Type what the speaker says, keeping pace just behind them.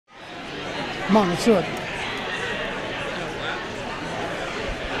Come on, let's do it.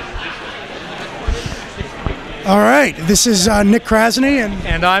 All right, this is Nick Krasny,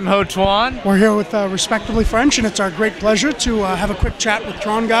 and I'm Tron. We're here with Respectably French, and it's our great pleasure to have a quick chat with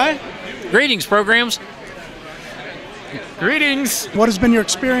Tron Guy. Greetings, programs. Greetings. What has been your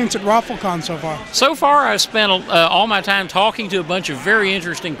experience at ROFLCon so far? So far, I've spent all my time talking to a bunch of very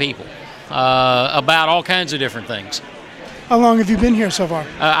interesting people about all kinds of different things. How long have you been here so far?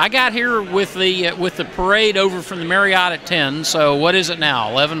 I got here with the parade over from the Marriott at 10. So what is it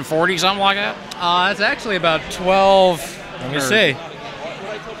now? 11:40, something like that. It's actually about 12. Let me see.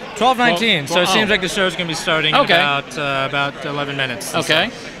 12:19. So it seems like the show's going to be starting in about 11 minutes. Okay.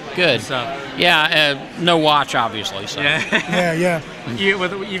 So. Good. So. Yeah, no watch, obviously. So. Yeah.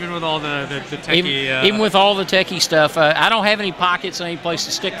 Even with all the techie... Even with all the techie stuff, I don't have any pockets and any place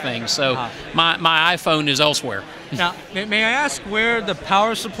to stick things, so my iPhone is elsewhere. Now, may I ask where the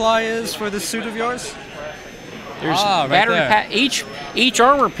power supply is for this suit of yours? There's right battery there. pack. Each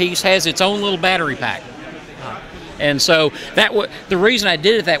armor piece has its own little battery pack. And so the reason I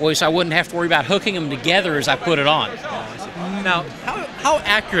did it that way is so I wouldn't have to worry about hooking them together as I put it on. Now, how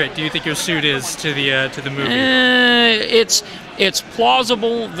accurate do you think your suit is to the movie? It's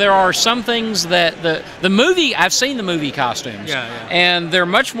plausible. There are some things that the movie, I've seen the movie costumes, and they're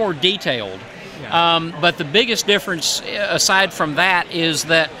much more detailed. But the biggest difference, aside from that, is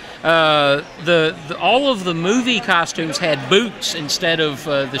that all of the movie costumes had boots instead of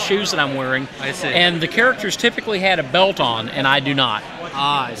the shoes that I'm wearing. I see. And the characters typically had a belt on, and I do not.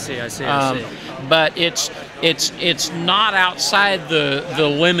 I see. But it's not outside the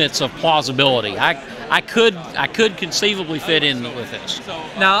limits of plausibility. I could conceivably fit in with this.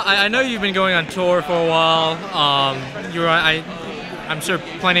 Now I know you've been going on tour for a while. I'm sure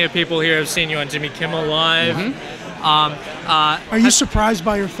plenty of people here have seen you on Jimmy Kimmel Live. Are you surprised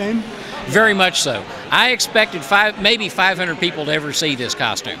by your fame? Very much so. I expected maybe 500 people to ever see this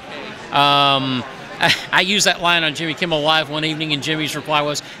costume. I used that line on Jimmy Kimmel Live one evening, and Jimmy's reply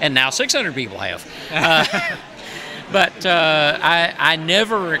was, "And now 600 people have." But I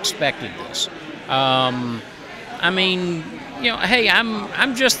never expected this. I mean, hey,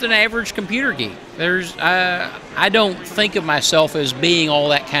 I'm just an average computer geek. I don't think of myself as being all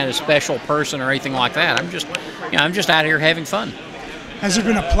that kind of special person or anything like that. I'm just out here having fun. Has it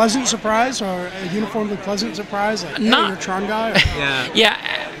been a pleasant surprise or a uniformly pleasant surprise? Like, Not, hey, you're Tron Guy? Yeah.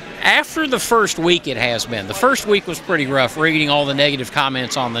 After the first week, it has been. The first week was pretty rough, reading all the negative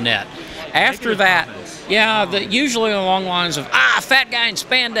comments on the net. After that, usually along the lines of, fat guy in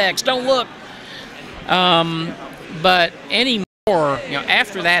spandex, don't look. But anymore,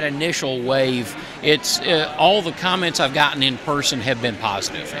 after that initial wave, it's all the comments I've gotten in person have been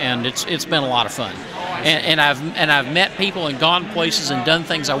positive, and it's been a lot of fun. And I've met people and gone places and done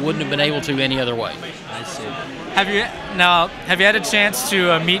things I wouldn't have been able to any other way. I see. Have you had a chance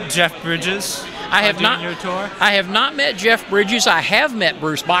to meet Jeff Bridges? I have not. Your tour? I have not met Jeff Bridges. I have met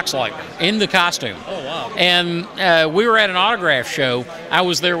Bruce Boxleitner in the costume. Oh wow! And we were at an autograph show. I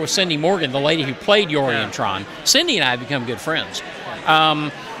was there with Cindy Morgan, the lady who played Yori in Tron. Cindy and I have become good friends.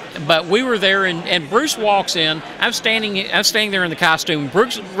 But we were there, and Bruce walks in. I'm standing there in the costume.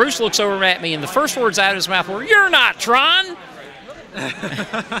 Bruce looks over at me, and the first words out of his mouth were, "You're not Tron."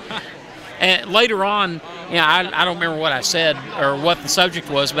 And later on, I don't remember what I said or what the subject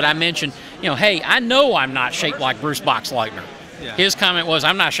was, but I mentioned, hey, I know I'm not shaped like Bruce Boxleitner. Yeah. His comment was,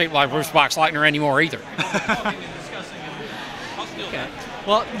 I'm not shaped like Bruce Boxleitner anymore either. Okay.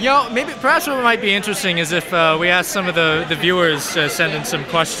 Well, perhaps what might be interesting is if we ask some of the viewers to send in some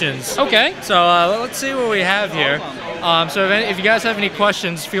questions. Okay. So let's see what we have here. So if you guys have any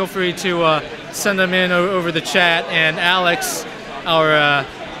questions, feel free to send them in over the chat, and Alex,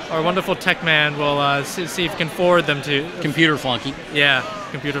 our wonderful tech man, will see if he can forward them to Computer Flunky. Yeah,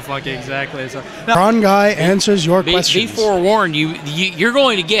 Computer Flunky, exactly. So Tron Guy answers your questions. Be forewarned, you're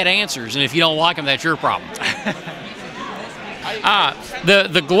going to get answers, and if you don't like them, that's your problem.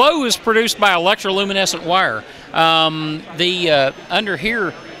 The glow is produced by electroluminescent wire. Under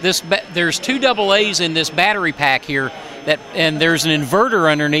here, there's two AA's in this battery pack here, and there's an inverter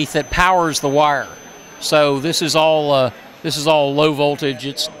underneath that powers the wire. So this is all low voltage.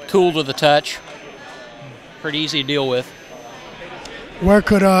 It's cool to the touch. Pretty easy to deal with. Where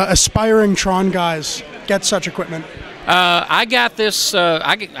could aspiring Tron guys get such equipment? I got this.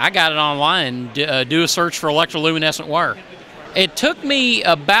 I got it online. Do a search for electroluminescent wire. It took me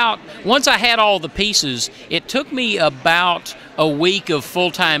once I had all the pieces, it took me about a week of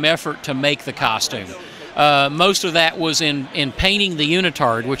full-time effort to make the costume. Most of that was in painting the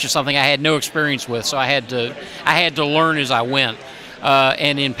unitard, which is something I had no experience with, so I had to learn as I went.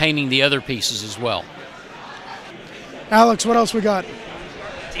 and in painting the other pieces as well. Alex, what else we got?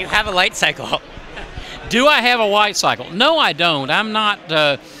 Do you have a light cycle? Do I have a light cycle? No, I don't. I'm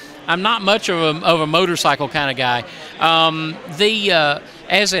not much of a motorcycle kind of guy.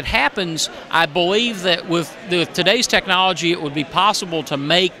 As it happens, I believe that with today's technology, it would be possible to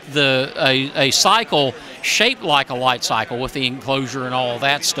make a cycle shaped like a light cycle with the enclosure and all of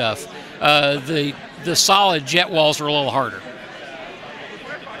that stuff. The solid jet walls are a little harder.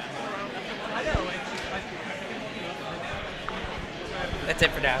 That's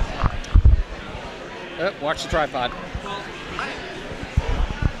it for now. Oh, watch the tripod.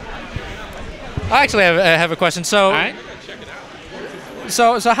 I actually have a question. So, All right.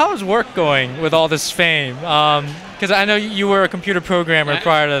 so how is work going with all this fame? Because I know you were a computer programmer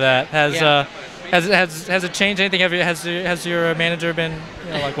prior to that. Has it changed anything? Has your manager been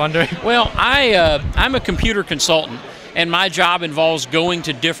like wondering? Well, I'm a computer consultant, and my job involves going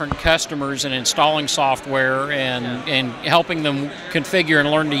to different customers and installing software and helping them configure and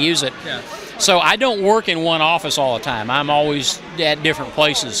learn to use it. Yeah. So I don't work in one office all the time. I'm always at different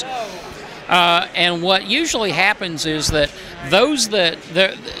places. And what usually happens is that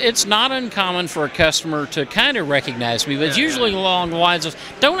it's not uncommon for a customer to kind of recognize me, but it's usually along the lines of,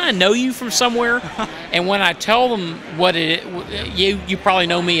 don't I know you from somewhere? And when I tell them what you probably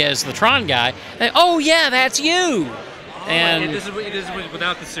know me as the Tron guy, they, oh yeah, that's you. And this is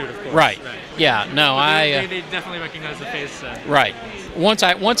without the suit, of course. Right. Yeah. No, they definitely recognize the face. Right. Once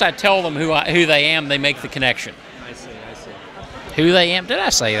I tell them who they am, they make the connection. I see. Who they am? Did I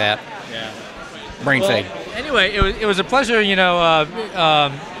say that? Yeah. Brain fade. Anyway, it was a pleasure,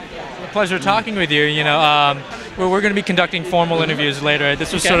 a pleasure talking with you. We're going to be conducting formal interviews later.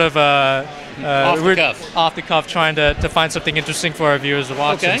 This was sort of off the cuff, trying to find something interesting for our viewers to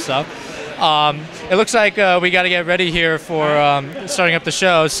watch and stuff. It looks like we got to get ready here for starting up the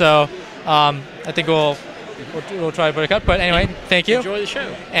show. So I think we'll try to put a cut. But anyway, thank you. Enjoy the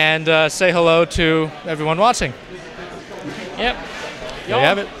show. And say hello to everyone watching. Yep. There you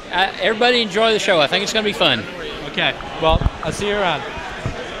have it. Everybody enjoy the show. I think it's going to be fun. Okay. Well, I'll see you around.